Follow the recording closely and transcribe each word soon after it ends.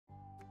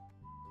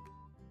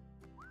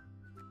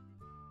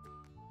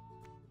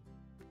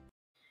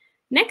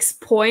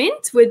Next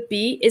point would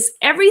be, is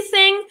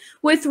everything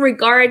with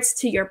regards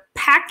to your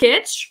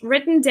package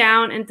written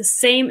down and the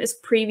same as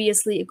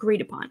previously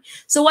agreed upon?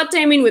 So what do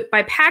I mean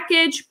by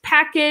package?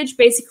 Package,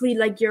 basically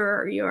like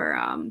your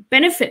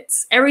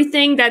benefits,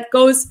 everything that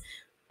goes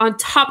on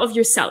top of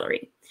your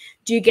salary.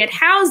 Do you get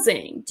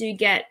housing? Do you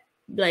get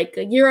like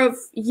a year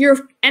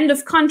of end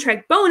of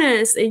contract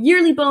bonus, a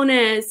yearly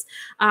bonus,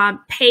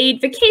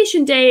 paid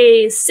vacation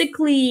days, sick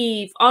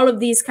leave? All of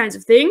these kinds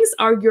of things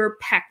are your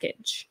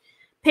package.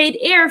 Paid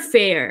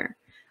airfare,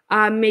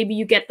 maybe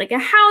you get like a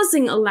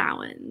housing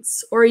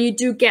allowance, or you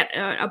do get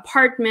an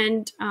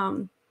apartment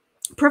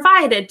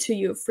provided to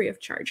you free of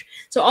charge.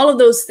 So all of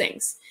those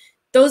things.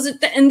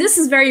 And this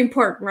is very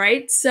important,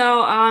 right?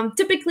 So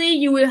typically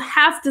you will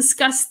have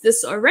discussed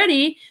this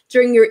already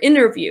during your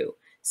interview.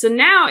 So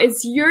now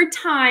it's your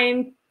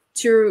time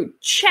to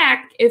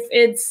check if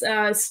it's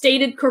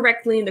stated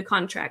correctly in the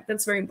contract.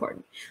 That's very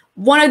important.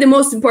 One of the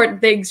most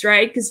important things,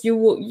 right? Because you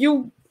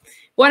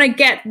want to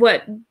get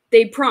what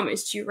they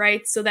promised you,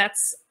 right? So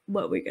that's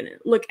what we're going to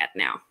look at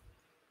now.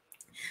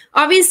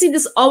 Obviously,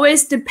 this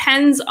always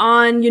depends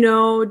on,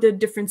 the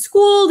different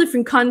school,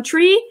 different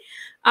country.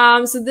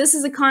 So this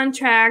is a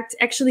contract,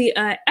 actually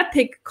an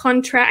EPIC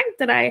contract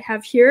that I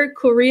have here,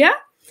 Korea.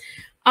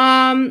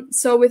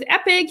 So with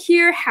EPIC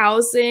here,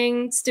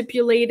 housing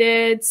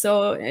stipulated.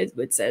 So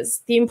it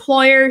says the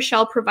employer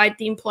shall provide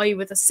the employee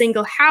with a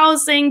single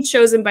housing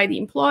chosen by the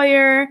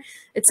employer,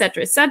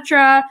 etc.,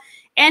 etc.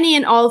 Any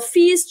and all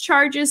fees,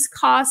 charges,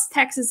 costs,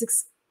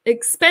 taxes,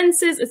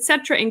 expenses,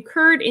 etc.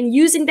 incurred in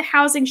using the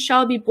housing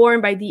shall be borne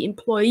by the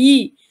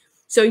employee.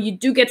 So you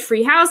do get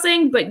free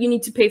housing, but you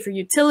need to pay for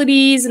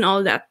utilities and all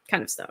of that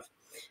kind of stuff.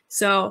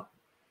 So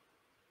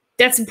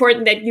that's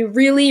important that you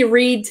really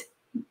read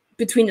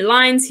between the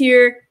lines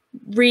here,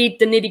 read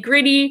the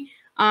nitty-gritty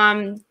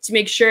to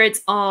make sure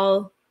it's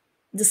all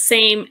the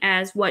same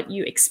as what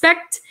you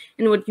expect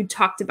and what you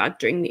talked about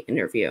during the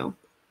interview.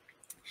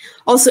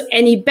 Also,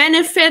 any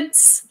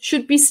benefits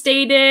should be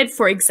stated.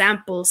 For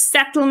example,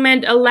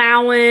 settlement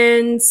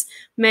allowance,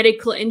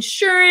 medical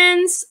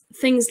insurance,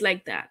 things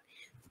like that.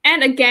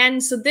 And again,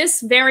 so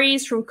this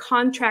varies from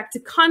contract to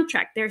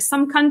contract. There are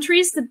some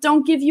countries that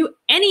don't give you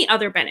any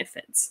other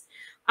benefits.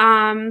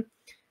 But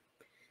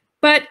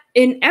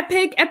in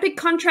EPIC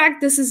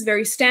contract, this is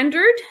very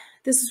standard.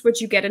 This is what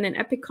you get in an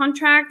EPIC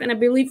contract. And I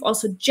believe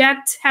also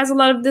JET has a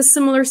lot of this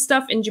similar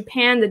stuff in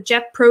Japan, the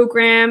JET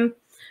program.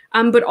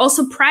 But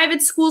also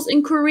private schools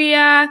in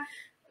Korea,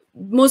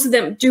 most of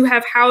them do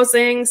have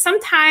housing.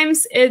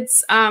 Sometimes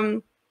it's,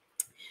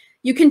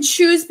 you can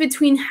choose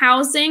between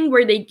housing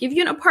where they give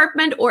you an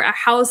apartment or a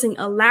housing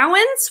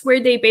allowance where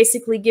they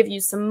basically give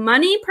you some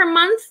money per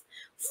month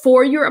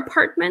for your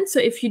apartment. So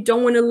if you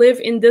don't want to live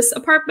in this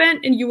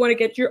apartment and you want to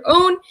get your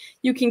own,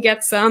 you can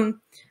get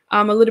some,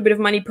 a little bit of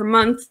money per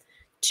month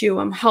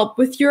to help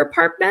with your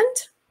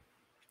apartment.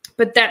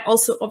 But that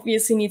also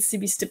obviously needs to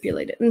be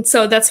stipulated. And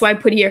so that's why I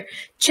put here,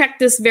 check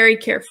this very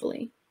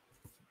carefully.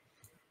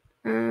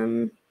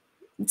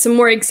 Some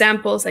more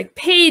examples like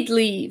paid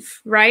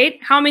leave, right?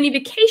 How many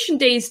vacation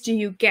days do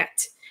you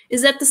get?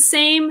 Is that the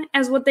same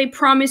as what they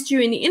promised you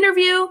in the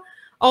interview?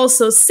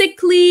 Also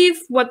sick leave,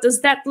 what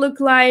does that look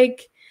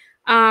like?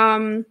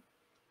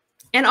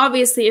 And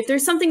obviously, if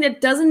there's something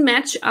that doesn't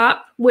match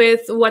up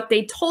with what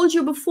they told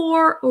you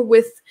before,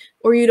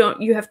 or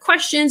you have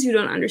questions, you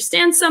don't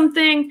understand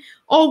something,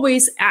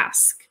 always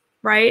ask,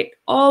 right?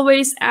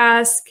 Always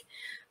ask.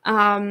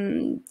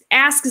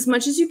 Ask as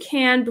much as you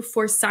can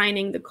before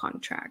signing the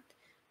contract.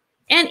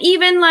 And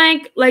even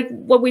like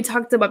what we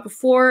talked about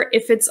before,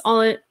 if it's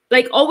all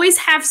like, always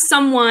have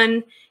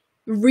someone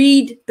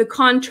read the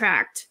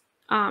contract,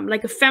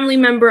 like a family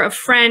member, a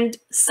friend,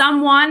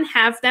 someone,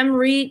 have them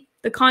read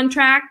the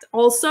contract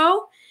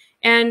also,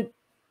 and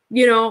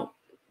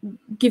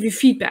give you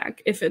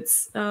feedback if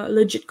it's a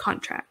legit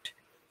contract.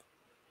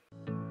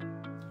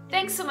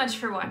 Thanks so much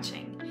for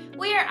watching.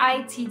 We are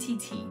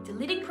ITTT, the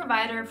leading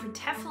provider for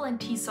TEFL and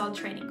TESOL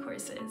training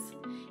courses.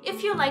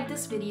 If you like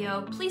this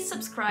video, please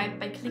subscribe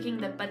by clicking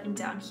the button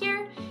down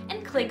here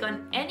and click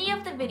on any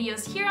of the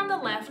videos here on the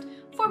left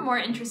for more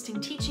interesting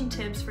teaching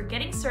tips for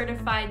getting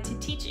certified to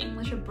teach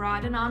English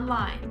abroad and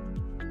online.